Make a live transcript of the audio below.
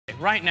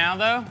Right now,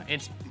 though,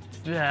 it's...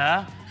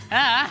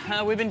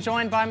 we've been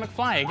joined by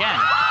McFly again.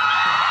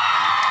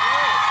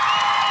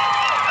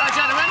 Hello,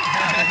 gentlemen.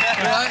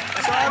 Right.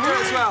 So I do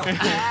as well.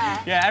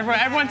 Yeah,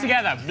 everyone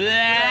together.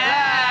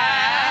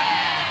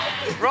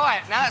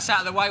 Right, now that's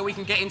out of the way, we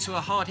can get into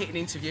a hard-hitting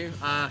interview.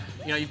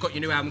 You know, you've got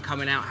your new album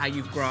coming out, how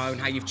you've grown,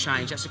 how you've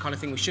changed. That's the kind of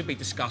thing we should be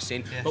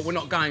discussing, but we're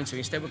not going to.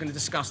 Instead, we're going to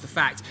discuss the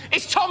fact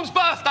it's Tom's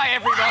birthday,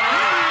 everybody!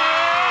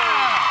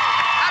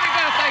 Happy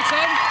birthday,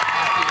 Tom.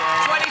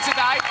 20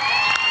 today.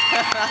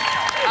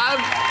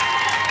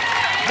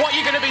 What are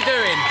you going to be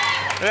doing?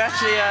 We're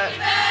actually,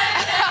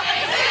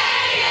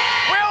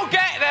 We'll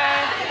get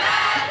there.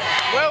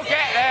 We'll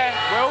get there.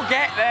 We'll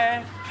get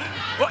there.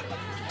 What?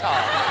 Oh,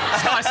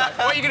 nice.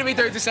 What are you going to be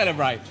doing to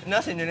celebrate?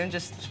 nothing, you know,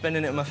 just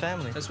spending it with my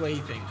family. That's what he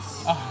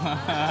thinks.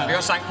 Have you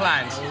got something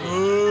planned?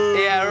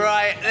 Yeah,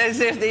 right. Let's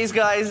see if these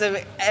guys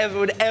would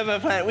ever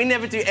plan. We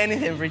never do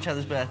anything for each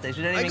other's birthdays.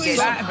 We don't even get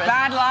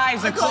Bad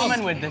lies are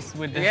common with this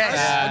little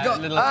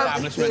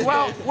establishment.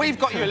 Well, we've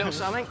got you a little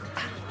something.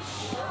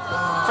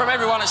 From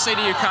everyone at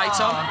cduk,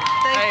 Tom.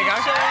 There you go.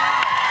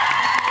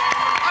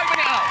 Open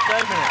it up.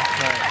 Open it.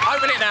 Sorry.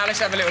 Open it now. Let's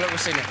have a little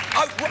sing it.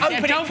 Open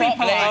it don't be properly.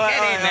 polite.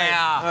 Get in there.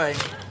 All right.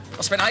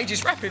 I spent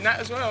ages wrapping that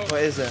as well.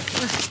 What is it?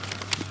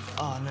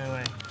 Oh, no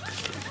way.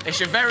 It's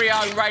your very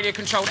own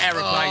radio-controlled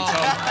aeroplane,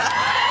 Tom.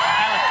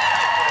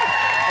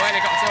 Well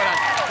done.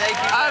 Thank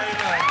you very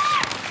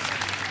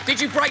much. Did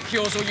you break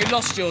yours or you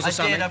lost yours or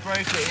something? I broke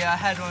it, yeah. I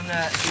had one,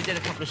 we did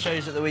a couple of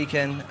shows at the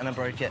weekend and I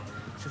broke it.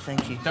 So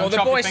thank you. Well, the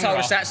boys told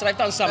us that, so they've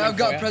done something I've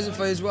got a present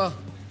for you as well.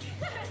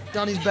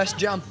 Donny's best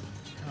jam.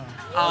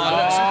 Oh,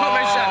 look, some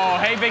combination. Oh,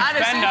 hey, big And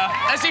spender.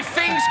 as if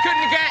things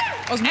couldn't get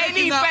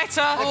any better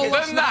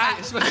than that.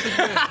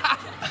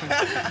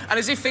 And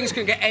as if things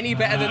couldn't get any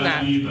better than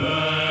that. Happy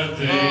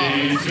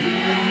birthday to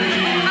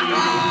you.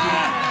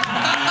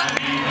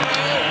 Happy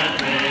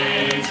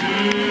birthday to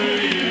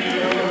you.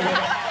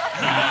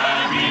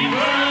 Happy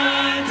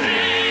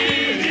birthday,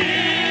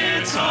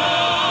 dear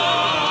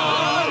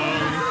Tom.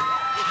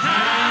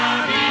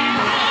 Happy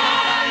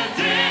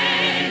birthday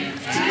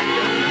to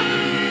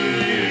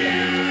you.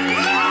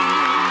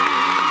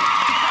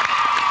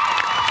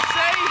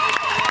 See?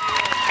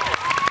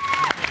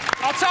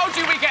 I told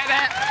you we get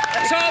there.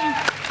 Tom,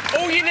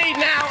 all you need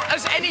now,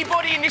 has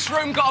anybody in this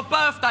room got a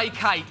birthday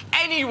cake?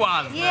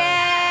 Anyone?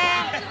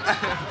 Yeah.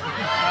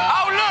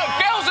 Oh, look,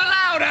 girls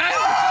allowed, eh?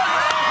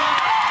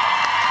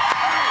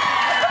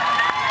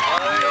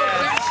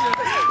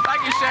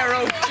 Thank you,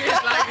 Cheryl. Cheers,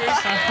 ladies.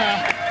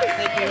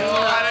 Thank you.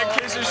 And a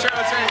kiss and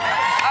Cheryl too.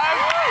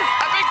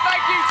 A big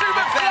thank you to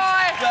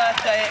McFly,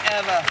 Birthday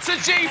ever. to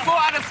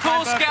G4, and of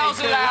course, Girls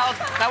Aloud.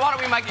 Now, why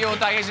don't we make your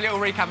day? Here's a little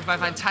recap of a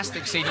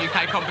fantastic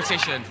cduk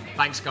competition.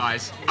 Thanks,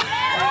 guys.